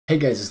Hey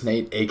guys, it's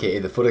Nate,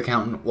 aka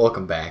TheFutAccountant.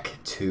 Welcome back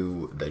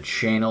to the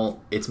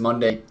channel. It's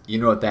Monday, you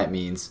know what that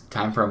means.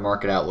 Time for a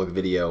market outlook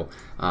video,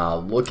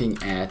 looking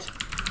at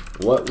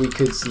what we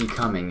could see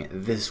coming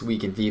this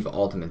week in FIFA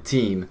Ultimate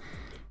Team.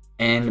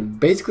 And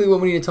basically what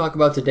we need to talk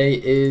about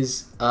today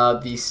is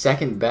the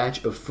second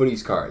batch of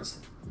Futties cards.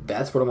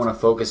 That's what I want to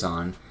focus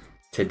on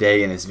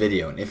today in this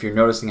video. And if you're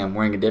noticing, I'm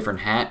wearing a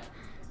different hat.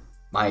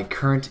 My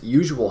current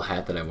usual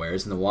hat that I wear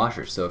is in the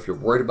washer, so if you're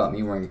worried about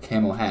me wearing a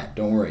camo hat,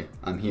 don't worry,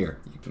 I'm here.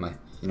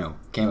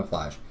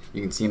 Camouflage.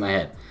 You can see my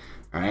head.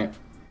 Alright?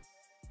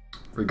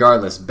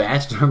 Regardless,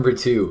 batch number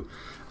 2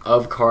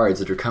 of cards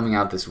that are coming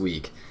out this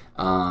week.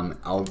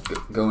 I'll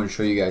go and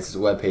show you guys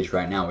this webpage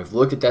right now. We've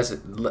looked at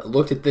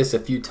this a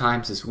few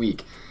times this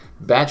week.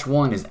 Batch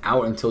 1 is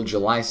out until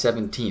July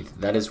 17th.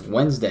 That is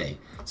Wednesday.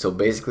 So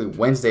basically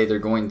Wednesday they're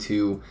going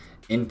to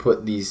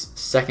input these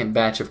second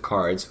batch of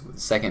cards,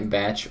 second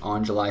batch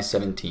on July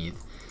 17th,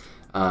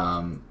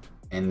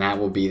 and that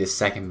will be the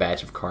second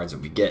batch of cards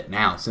that we get.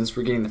 Now, since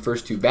we're getting the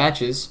first two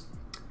batches,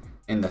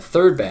 and the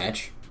third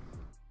batch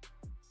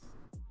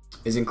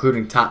is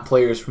including top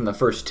players from the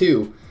first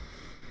two,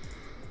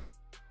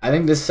 I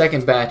think this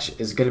second batch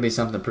is going to be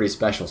something pretty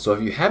special. So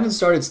if you haven't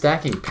started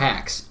stacking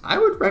packs, I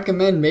would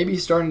recommend maybe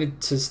starting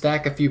to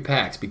stack a few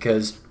packs,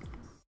 because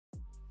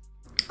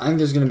I think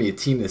there's going to be a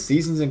team of the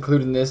seasons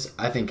included in this.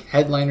 I think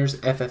headliners,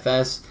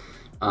 FFS,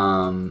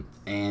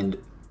 and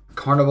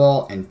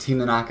Carnival and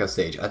team of the knockout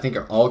stage, I think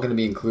are all going to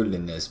be included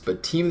in this.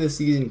 But team of the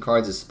season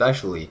cards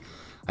especially,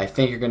 I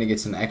think you're going to get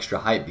some extra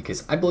hype,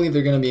 because I believe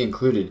they're going to be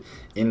included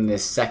in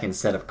this second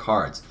set of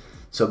cards.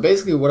 So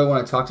basically what I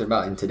want to talk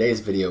about in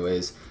today's video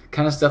is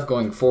kind of stuff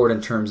going forward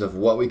in terms of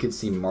what we could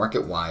see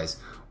market-wise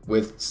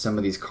with some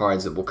of these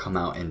cards that will come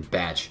out in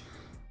batch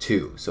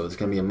 2. So it's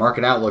going to be a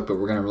market outlook, but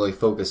we're going to really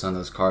focus on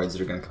those cards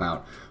that are going to come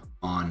out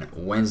on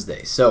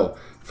Wednesday. So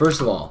first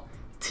of all,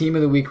 team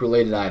of the week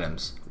related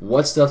items.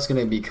 What stuff's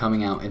going to be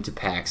coming out into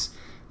packs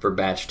for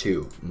batch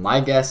 2? My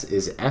guess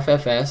is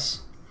FFS.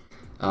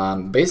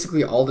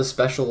 Basically all the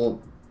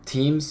special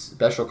teams,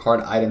 special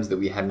card items that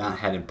we have not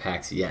had in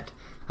packs yet.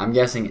 I'm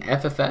guessing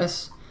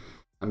FFS.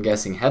 I'm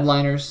guessing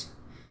headliners.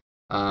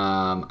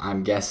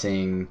 I'm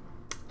guessing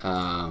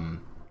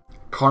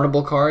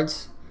Carnival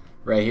cards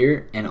right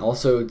here, and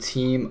also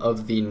team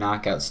of the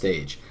knockout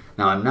stage.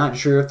 Now I'm not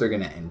sure if they're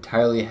going to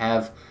entirely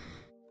have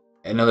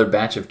another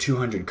batch of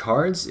 200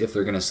 cards, if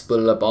they're going to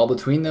split it up all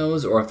between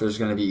those, or if there's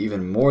going to be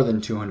even more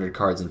than 200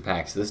 cards in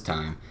packs this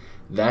time.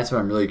 That's what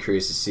I'm really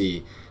curious to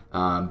see.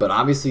 But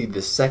obviously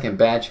the second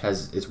batch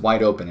is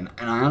wide open, and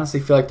I honestly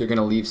feel like they're going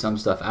to leave some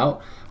stuff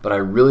out, but I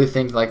really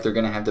think like they're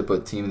going to have to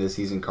put team of the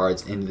season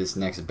cards into this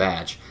next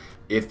batch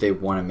if they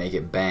want to make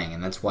it bang.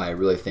 And that's why I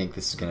really think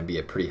this is going to be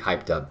a pretty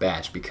hyped up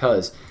batch,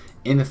 because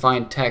in the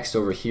fine text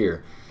over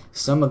here,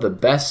 some of the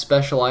best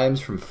special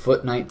items from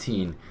Foot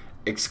 19,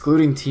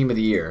 excluding Team of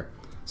the Year.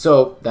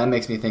 So that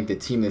makes me think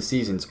that Team of the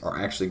Seasons are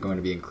actually going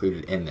to be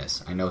included in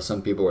this. I know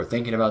some people are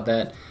thinking about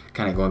that,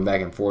 kind of going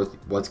back and forth,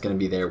 what's going to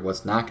be there,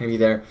 what's not going to be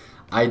there.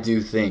 I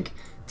do think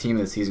Team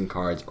of the Season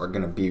cards are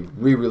going to be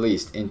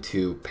re-released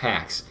into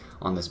packs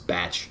on this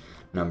batch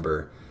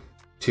number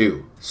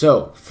 2.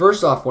 So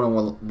first off, what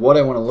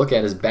I want to look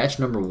at is batch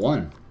number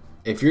 1.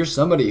 If you're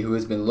somebody who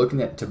has been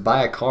looking to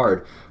buy a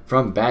card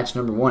from batch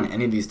number 1,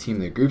 any of these team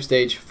of the group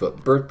stage,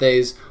 Foot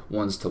birthdays,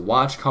 ones to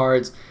watch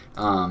cards,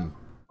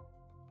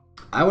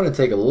 I want to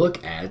take a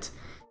look at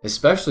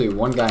especially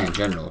one guy in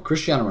general,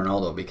 Cristiano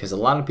Ronaldo, because a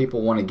lot of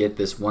people want to get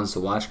this ones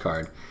to watch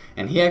card,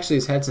 and he actually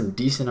has had some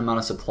decent amount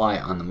of supply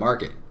on the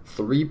market.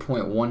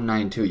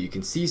 3.192. You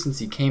can see since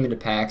he came into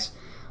packs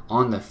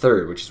on the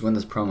 3rd, which is when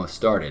this promo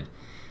started,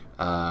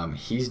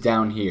 he's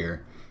down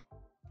here.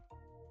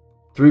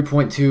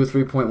 3.2,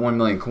 3.1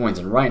 million coins,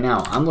 and right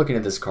now I'm looking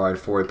at this card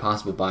for a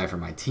possible buy for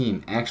my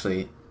team.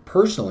 Actually,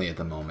 personally at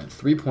the moment,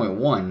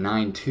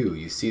 3.192.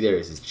 You see there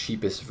is his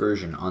cheapest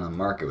version on the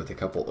market with a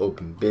couple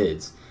open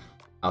bids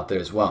out there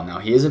as well. Now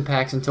he is in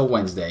packs until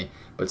Wednesday,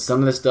 but some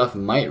of the stuff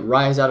might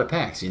rise out of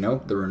packs. You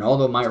know, the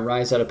Ronaldo might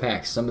rise out of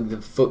packs. Some of the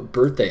Foot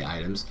birthday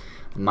items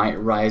might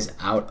rise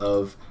out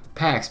of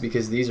packs,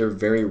 because these are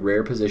very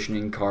rare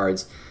positioning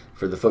cards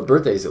for the Foot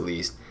birthdays at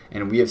least,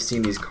 and we have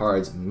seen these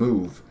cards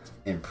move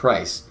in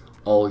price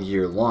all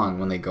year long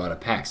when they go out of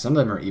packs. Some of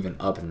them are even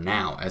up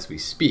now as we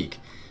speak,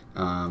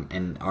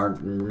 and are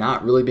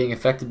not really being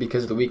affected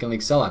because of the weekend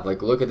league sell-off.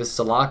 Like, look at this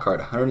Salah card,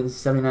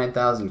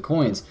 179,000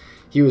 coins.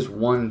 He was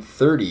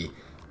 130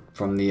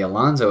 from the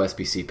Alonso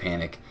SBC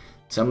panic.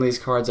 Some of these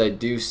cards I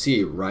do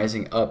see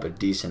rising up a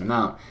decent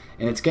amount,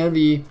 and it's going to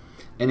be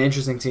an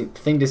interesting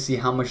thing to see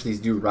how much these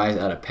do rise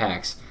out of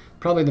packs.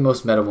 Probably the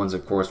most meta ones,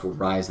 of course, will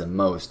rise the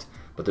most,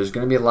 but there's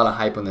going to be a lot of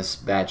hype on this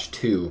batch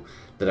 2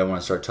 that I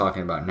want to start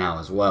talking about now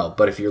as well.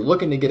 But if you're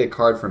looking to get a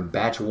card from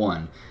batch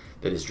 1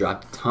 that has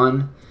dropped a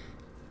ton,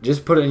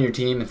 just put it in your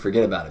team and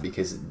forget about it,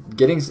 because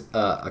getting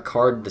a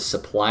card that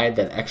supplied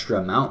that extra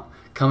amount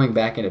coming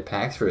back into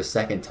packs for a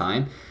second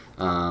time,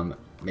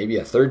 maybe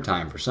a third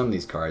time for some of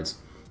these cards,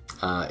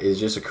 is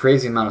just a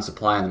crazy amount of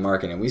supply in the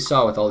market. And we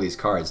saw with all these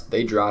cards,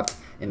 they dropped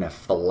in a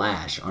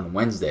flash on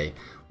Wednesday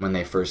when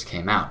they first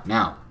came out.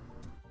 Now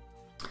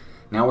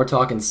we're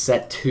talking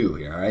set 2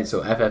 here, all right?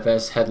 So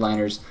FFS,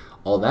 headliners,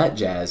 all that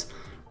jazz.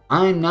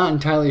 I'm not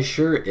entirely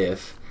sure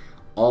if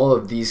all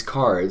of these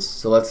cards,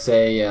 so let's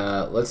say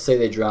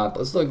they drop,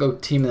 let's go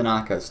team of the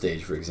knockout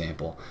stage, for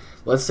example.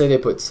 Let's say they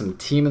put some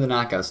team of the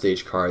knockout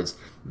stage cards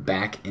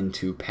back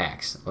into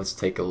packs. Let's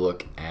take a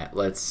look at,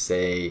 let's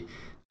say,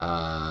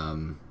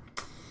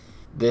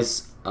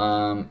 this,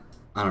 I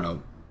don't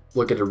know,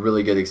 look at a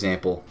really good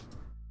example.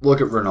 Look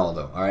at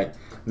Ronaldo, all right?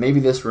 Maybe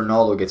this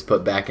Ronaldo gets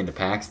put back into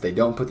packs. They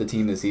don't put the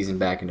team of the season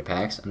back into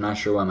packs. I'm not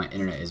sure why my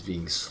internet is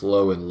being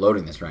slow in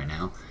loading this right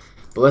now.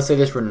 But let's say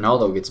this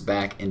Ronaldo gets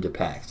back into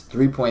packs.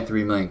 3.3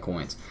 million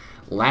coins.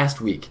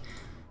 Last week,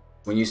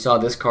 when you saw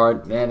this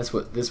card, man, this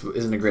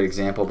isn't a great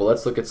example, but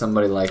let's look at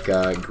somebody like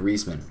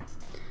Griezmann.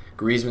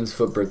 Griezmann's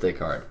foot birthday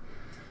card.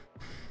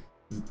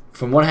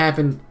 From what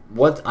happened,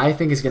 what I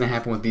think is going to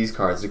happen with these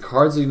cards, the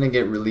cards are going to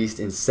get released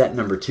in set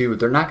number 2.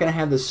 They're not going to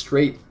have the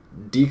straight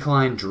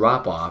decline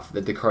drop off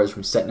that the cards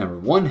from set number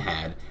 1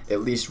 had,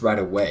 at least right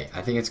away.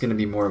 I think it's going to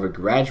be more of a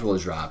gradual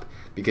drop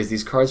because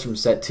these cards from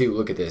set 2,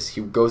 look at this,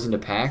 he goes into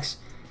packs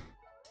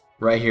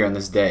right here on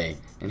this day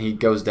and he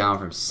goes down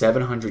from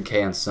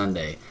 700k on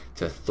Sunday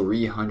to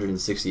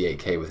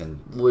 368k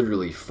within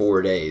literally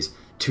 4 days,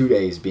 2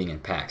 days being in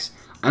packs.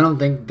 I don't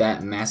think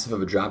that massive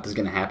of a drop is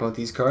going to happen with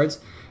these cards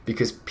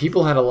because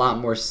people had a lot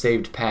more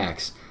saved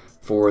packs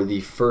for the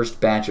first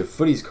batch of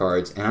Futties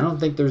cards, and I don't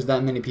think there's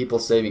that many people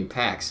saving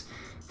packs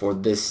for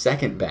this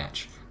second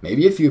batch.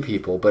 Maybe a few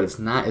people, but it's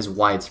not as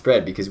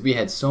widespread because we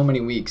had so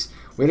many weeks.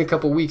 We had a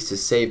couple weeks to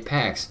save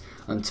packs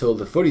until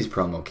the Futties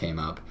promo came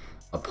up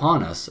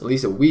upon us, at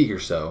least a week or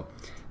so.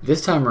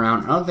 This time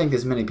around, I don't think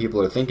as many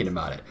people are thinking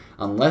about it.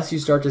 Unless you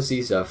start to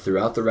see stuff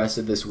throughout the rest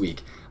of this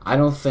week, I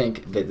don't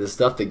think that the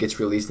stuff that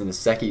gets released in the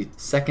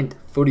second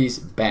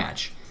Futties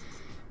batch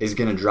is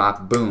going to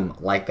drop boom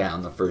like that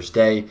on the first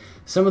day.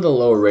 Some of the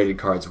lower rated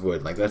cards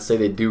would. Like let's say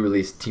they do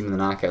release Team of the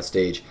Knockout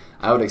stage.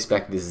 I would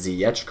expect this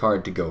Ziyech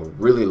card to go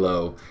really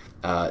low,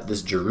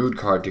 this Giroud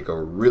card to go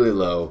really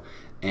low,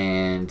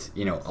 and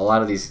you know, a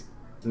lot of these,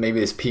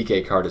 maybe this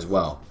PK card as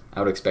well.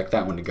 I would expect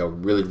that one to go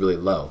really, really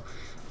low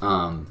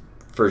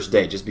first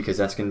day, just because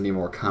that's going to be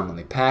more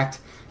commonly packed.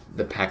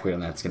 The pack weight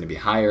on that's going to be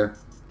higher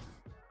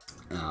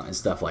and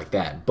stuff like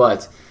that.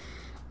 But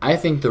I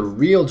think the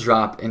real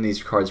drop in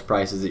these cards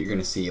prices that you're going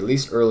to see, at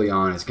least early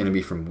on, is going to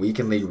be from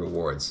Weekend League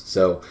rewards.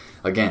 So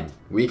again,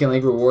 Weekend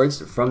League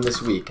rewards from this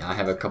week. I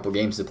have a couple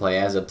games to play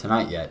as of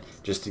tonight yet,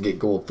 just to get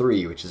Gold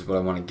 3, which is what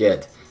I want to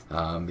get,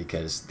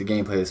 because the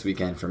gameplay this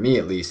weekend, for me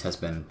at least, has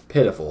been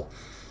pitiful.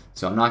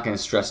 So I'm not going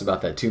to stress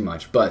about that too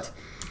much. But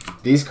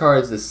these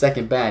cards, the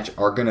second batch,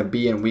 are going to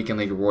be in Weekend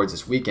League rewards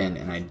this weekend,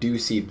 and I do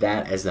see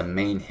that as the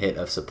main hit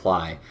of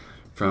supply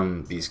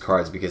from these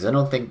cards, because I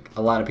don't think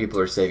a lot of people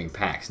are saving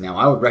packs. Now,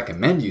 I would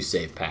recommend you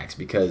save packs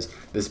because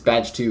this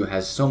batch 2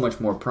 has so much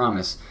more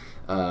promise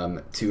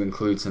to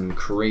include some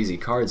crazy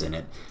cards in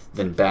it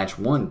than batch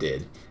 1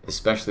 did,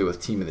 especially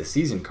with Team of the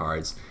Season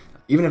cards.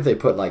 Even if they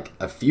put like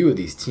a few of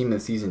these Team of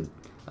the Season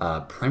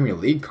Premier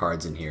League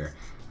cards in here,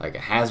 like a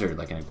Hazard,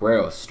 like an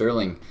Aguero, a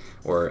Sterling,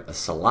 or a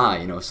Salah,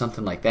 you know,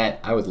 something like that.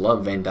 I would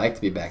love Van Dijk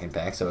to be back in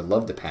packs. I would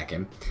love to pack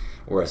him,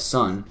 or a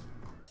Son.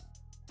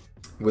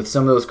 With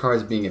some of those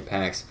cards being in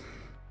packs,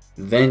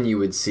 then you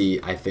would see,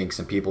 I think,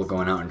 some people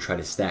going out and try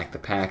to stack the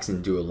packs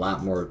and do a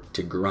lot more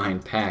to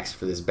grind packs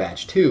for this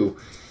batch 2,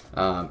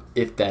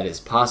 if that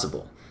is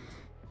possible.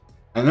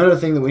 Another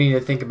thing that we need to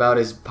think about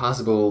is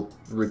possible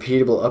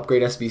repeatable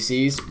upgrade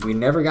SBCs. We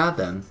never got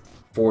them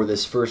for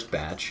this first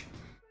batch,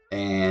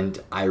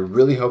 and I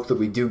really hope that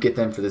we do get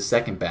them for the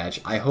second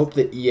batch. I hope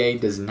that EA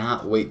does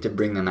not wait to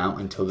bring them out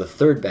until the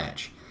third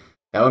batch.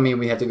 That would mean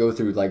we have to go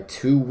through like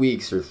 2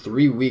 weeks or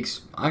 3 weeks,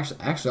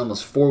 actually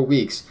almost 4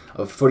 weeks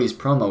of Futties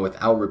promo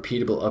without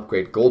repeatable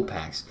upgrade gold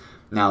packs.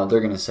 Now they're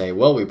going to say,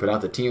 well, we put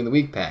out the Team of the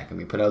Week pack, and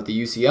we put out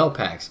the UCL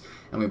packs,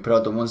 and we put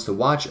out the ones to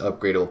watch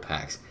upgradable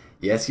packs.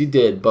 Yes, you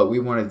did, but we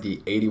wanted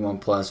the 81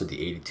 plus or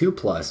the 82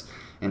 plus,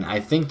 and I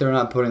think they're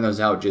not putting those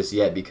out just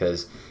yet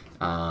because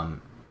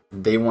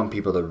they want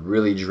people to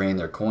really drain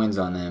their coins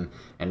on them,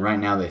 and right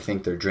now they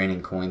think they're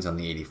draining coins on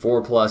the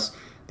 84 plus,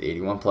 the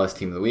 81 plus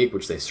Team of the Week,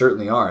 which they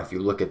certainly are. If you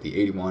look at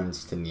the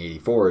 81s and the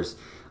 84s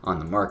on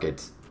the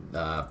market,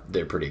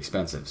 they're pretty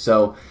expensive.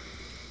 So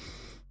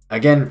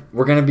again,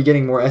 we're going to be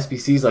getting more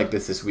SBCs like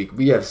this week.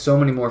 We have so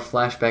many more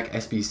flashback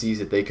SBCs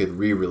that they could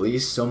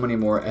re-release, so many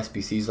more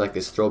SBCs like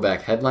this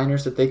throwback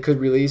headliners that they could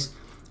release,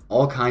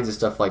 all kinds of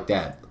stuff like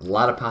that. A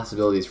lot of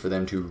possibilities for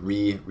them to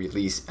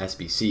re-release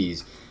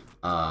SBCs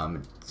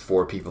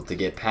for people to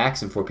get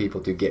packs and for people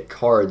to get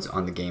cards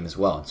on the game as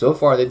well. And so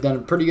far, they've done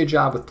a pretty good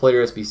job with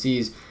player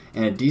SBCs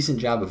and a decent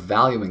job of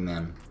valuing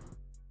them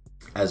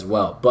as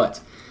well. But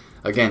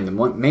again, the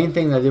main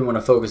thing that I did want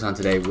to focus on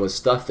today was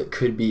stuff that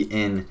could be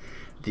in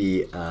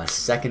the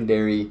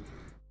secondary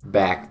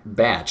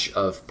batch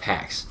of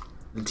packs.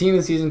 The Team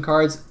of the Season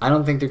cards, I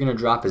don't think they're going to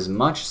drop as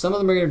much. Some of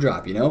them are going to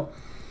drop, you know.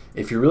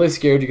 If you're really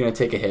scared you're going to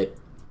take a hit,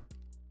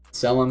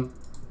 sell them.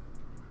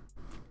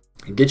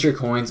 Get your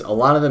coins. A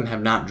lot of them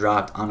have not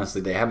dropped. Honestly,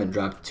 they haven't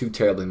dropped too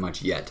terribly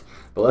much yet.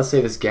 But let's say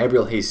this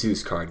Gabriel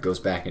Jesus card goes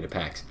back into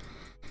packs.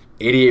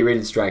 88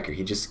 rated striker.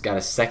 He just got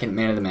a second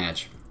man of the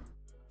match.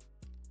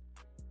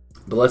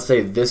 But let's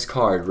say this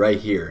card right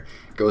here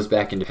goes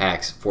back into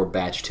packs for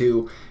batch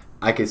 2.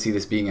 I could see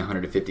this being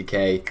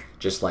 150k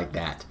just like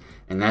that.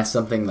 And that's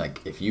something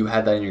like if you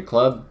had that in your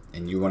club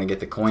and you want to get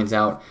the coins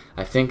out,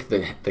 I think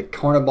the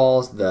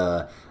Carnivals,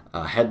 the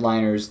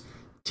Headliners,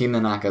 Team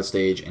of the Knockout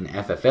Stage, and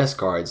FFS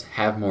cards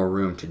have more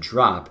room to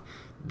drop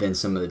than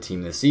some of the Team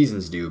of the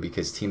Seasons do,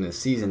 because Team of the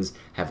Seasons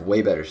have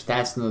way better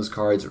stats than those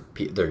cards.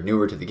 They're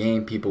newer to the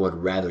game. People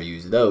would rather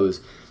use those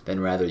than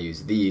rather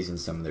use these in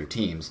some of their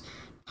teams.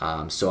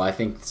 So I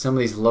think some of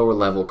these lower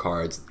level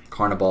cards,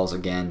 Carnivals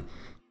again,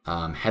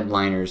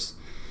 Headliners,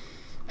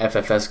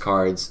 FFS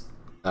cards,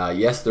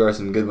 yes, there are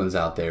some good ones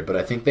out there, but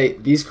I think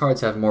these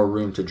cards have more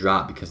room to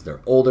drop because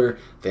they're older,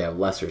 they have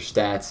lesser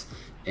stats,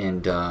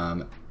 and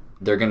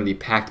they're going to be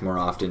packed more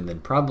often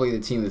than probably the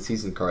Team of the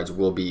Season cards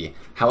will be.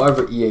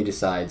 However, EA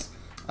decides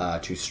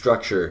to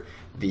structure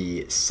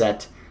the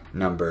set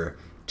number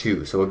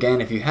 2. So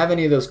again, if you have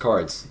any of those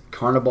cards,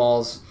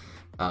 Carnivals,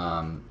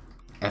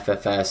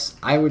 FFS,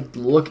 I would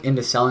look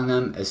into selling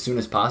them as soon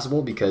as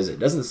possible, because it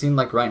doesn't seem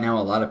like right now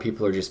a lot of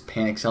people are just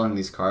panic selling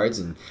these cards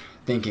and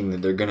thinking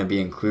that they're going to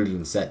be included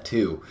in set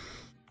 2.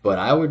 But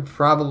I would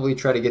probably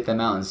try to get them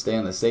out and stay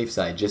on the safe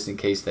side just in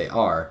case they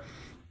are.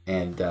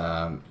 And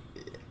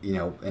you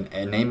know,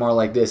 a Neymar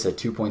like this at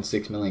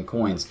 2.6 million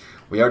coins,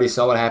 we already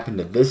saw what happened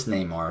to this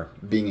Neymar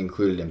being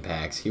included in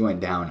packs. He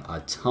went down a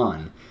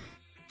ton.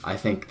 I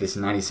think this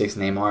 96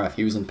 Neymar, if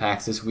he was in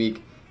packs this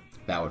week,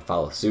 that would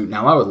follow suit.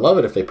 Now, I would love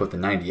it if they put the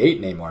 98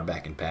 Neymar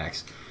back in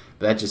packs,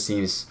 but that just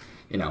seems,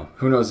 you know,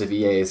 who knows if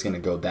EA is going to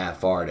go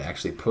that far to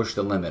actually push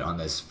the limit on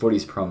this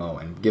Futties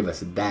promo and give us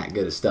that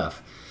good of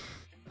stuff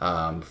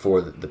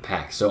for the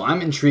packs. So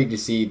I'm intrigued to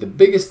see. The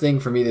biggest thing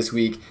for me this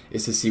week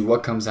is to see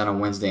what comes out on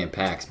Wednesday in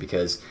packs,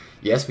 because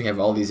yes, we have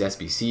all these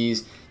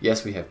SBCs,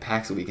 yes, we have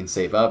packs that we can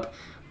save up,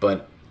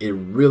 but it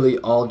really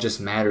all just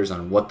matters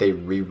on what they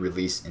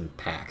re-release in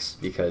packs,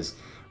 because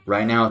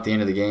right now at the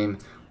end of the game,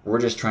 we're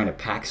just trying to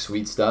pack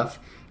sweet stuff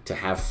to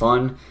have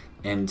fun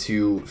and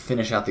to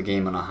finish out the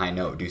game on a high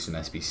note, do some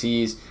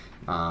SBCs,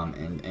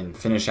 and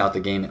finish out the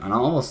game.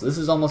 And this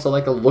is almost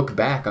like a look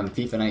back on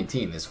FIFA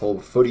 19. This whole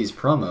Futties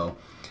promo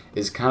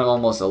is kind of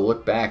almost a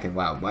look back, and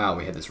wow,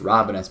 we had this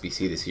Robin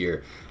SBC this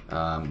year.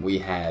 We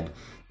had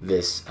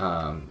this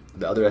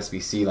the other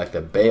SBC like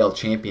the Bale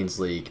Champions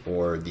League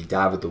or the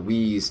David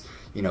Luiz,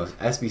 you know,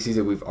 SBCs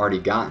that we've already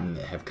gotten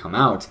that have come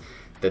out,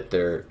 that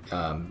they're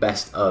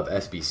best of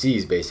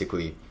SBCs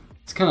basically.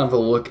 It's kind of a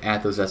look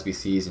at those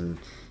SBCs and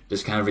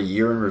just kind of a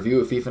year in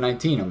review of FIFA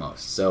 19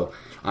 almost. So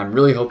I'm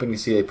really hoping to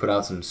see they put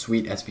out some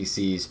sweet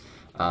SBCs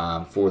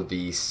for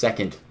the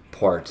second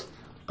part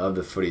of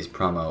the Futties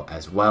promo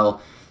as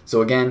well.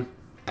 So again,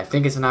 I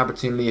think it's an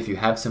opportunity. If you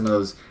have some of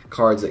those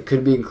cards that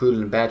could be included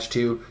in batch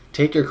 2,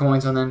 take your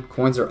coins on them.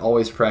 Coins are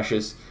always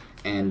precious,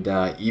 and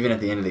even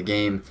at the end of the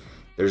game,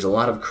 there's a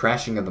lot of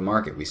crashing of the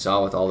market. We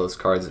saw with all those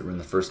cards that were in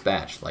the first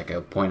batch. Like I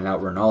pointed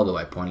out Ronaldo,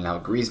 I pointed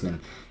out Griezmann,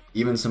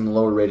 even some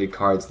lower rated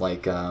cards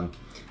like a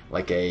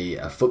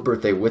Foot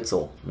Birthday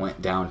Witzel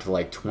went down to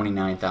like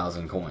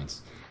 29,000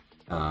 coins.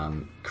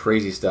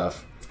 Crazy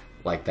stuff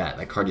like that.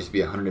 That card used to be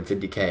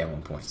 150k at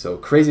one point. So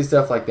crazy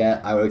stuff like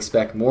that. I would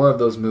expect more of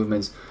those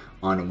movements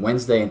on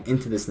Wednesday and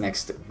into this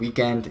next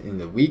weekend in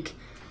the week,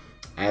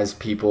 as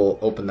people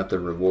open up their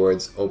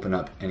rewards, open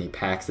up any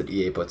packs that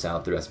EA puts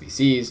out through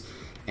SBCs,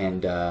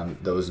 and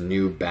those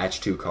new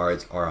batch 2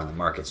 cards are on the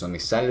market. So I'm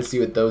excited to see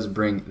what those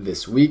bring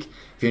this week.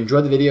 If you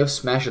enjoyed the video,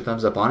 smash a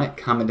thumbs up on it,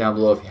 comment down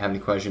below if you have any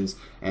questions,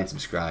 and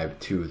subscribe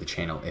to the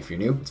channel if you're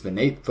new. It's been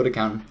Nate, Foot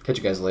Accountant. Catch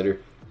you guys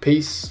later.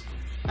 Peace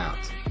out.